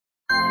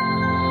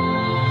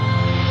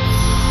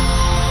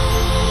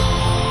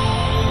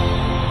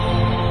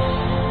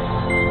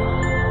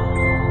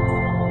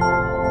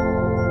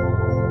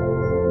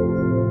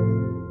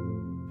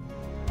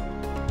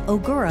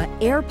Ogura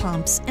air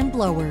pumps and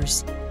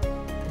blowers.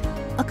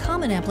 A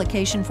common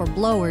application for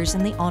blowers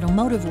in the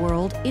automotive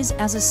world is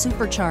as a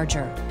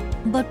supercharger,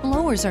 but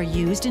blowers are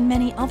used in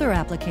many other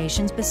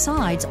applications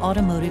besides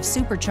automotive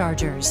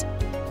superchargers.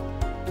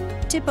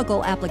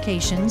 Typical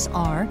applications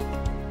are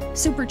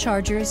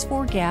superchargers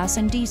for gas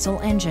and diesel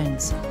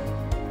engines,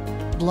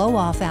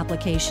 blow-off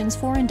applications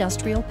for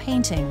industrial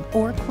painting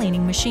or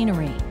cleaning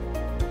machinery,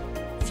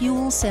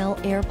 fuel cell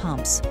air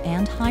pumps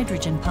and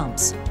hydrogen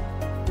pumps,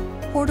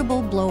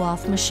 portable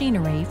blow-off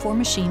machinery for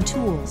machine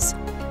tools,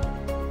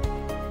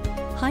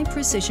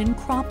 high-precision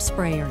crop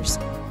sprayers.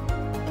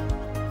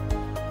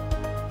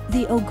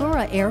 The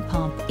Ogura air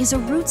pump is a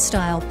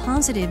root-style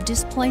positive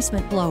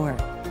displacement blower,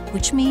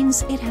 which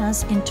means it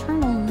has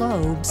internal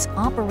lobes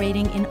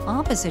operating in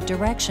opposite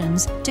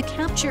directions to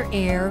capture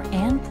air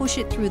and push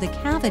it through the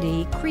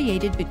cavity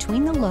created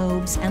between the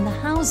lobes and the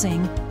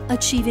housing,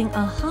 achieving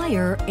a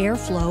higher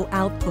airflow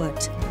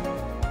output.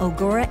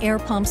 Ogura air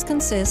pumps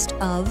consist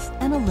of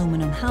an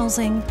aluminum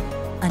housing,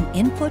 an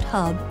input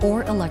hub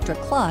or electric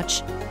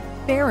clutch,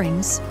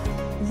 bearings,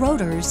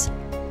 rotors,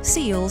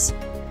 seals,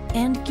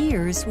 and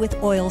gears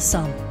with oil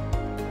sump.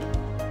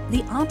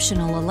 The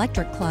optional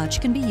electric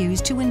clutch can be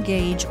used to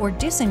engage or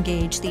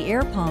disengage the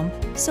air pump,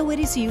 so it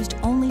is used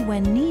only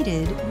when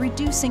needed,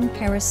 reducing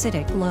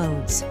parasitic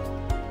loads.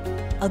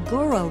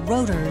 Ogura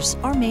rotors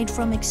are made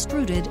from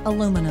extruded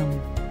aluminum.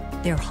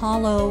 Their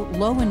hollow,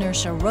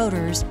 low-inertia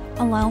rotors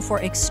allow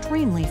for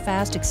extremely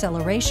fast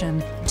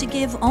acceleration to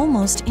give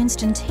almost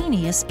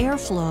instantaneous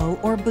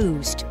airflow or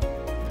boost.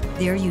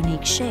 Their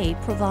unique shape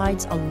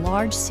provides a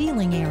large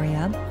sealing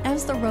area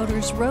as the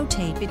rotors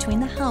rotate between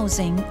the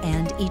housing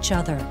and each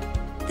other.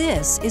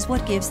 This is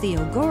what gives the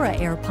Ogura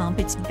air pump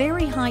its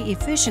very high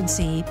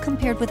efficiency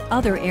compared with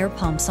other air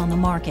pumps on the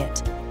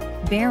market.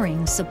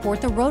 Bearings support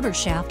the rotor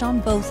shaft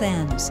on both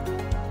ends.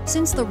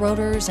 Since the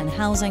rotors and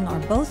housing are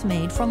both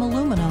made from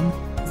aluminum,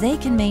 they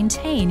can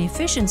maintain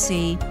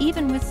efficiency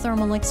even with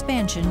thermal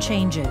expansion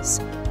changes.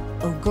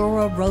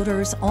 Ogura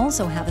rotors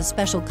also have a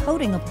special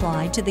coating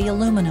applied to the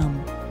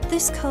aluminum.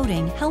 This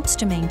coating helps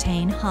to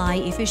maintain high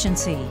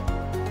efficiency.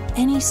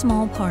 Any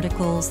small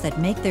particles that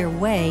make their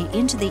way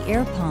into the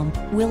air pump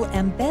will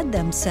embed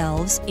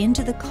themselves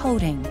into the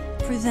coating,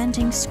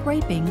 preventing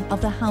scraping of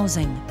the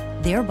housing,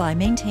 thereby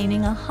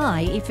maintaining a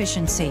high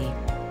efficiency.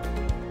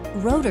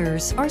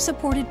 Rotors are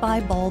supported by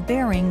ball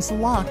bearings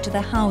locked to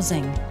the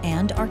housing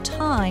and are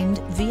timed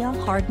via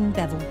hardened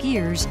bevel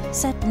gears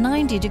set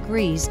 90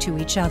 degrees to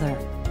each other.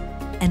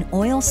 An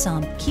oil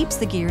sump keeps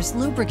the gears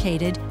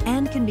lubricated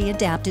and can be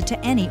adapted to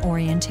any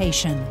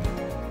orientation.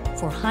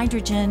 For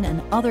hydrogen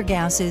and other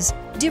gases,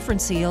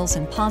 different seals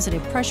and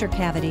positive pressure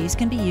cavities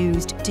can be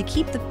used to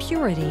keep the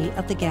purity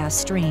of the gas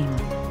stream.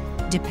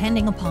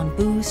 Depending upon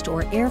boost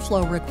or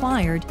airflow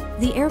required,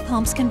 the air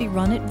pumps can be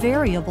run at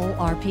variable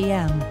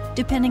RPM,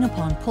 depending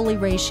upon pulley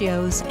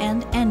ratios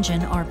and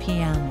engine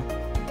RPM.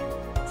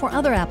 For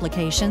other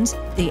applications,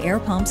 the air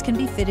pumps can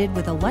be fitted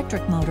with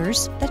electric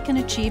motors that can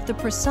achieve the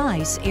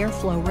precise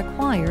airflow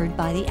required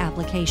by the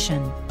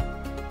application.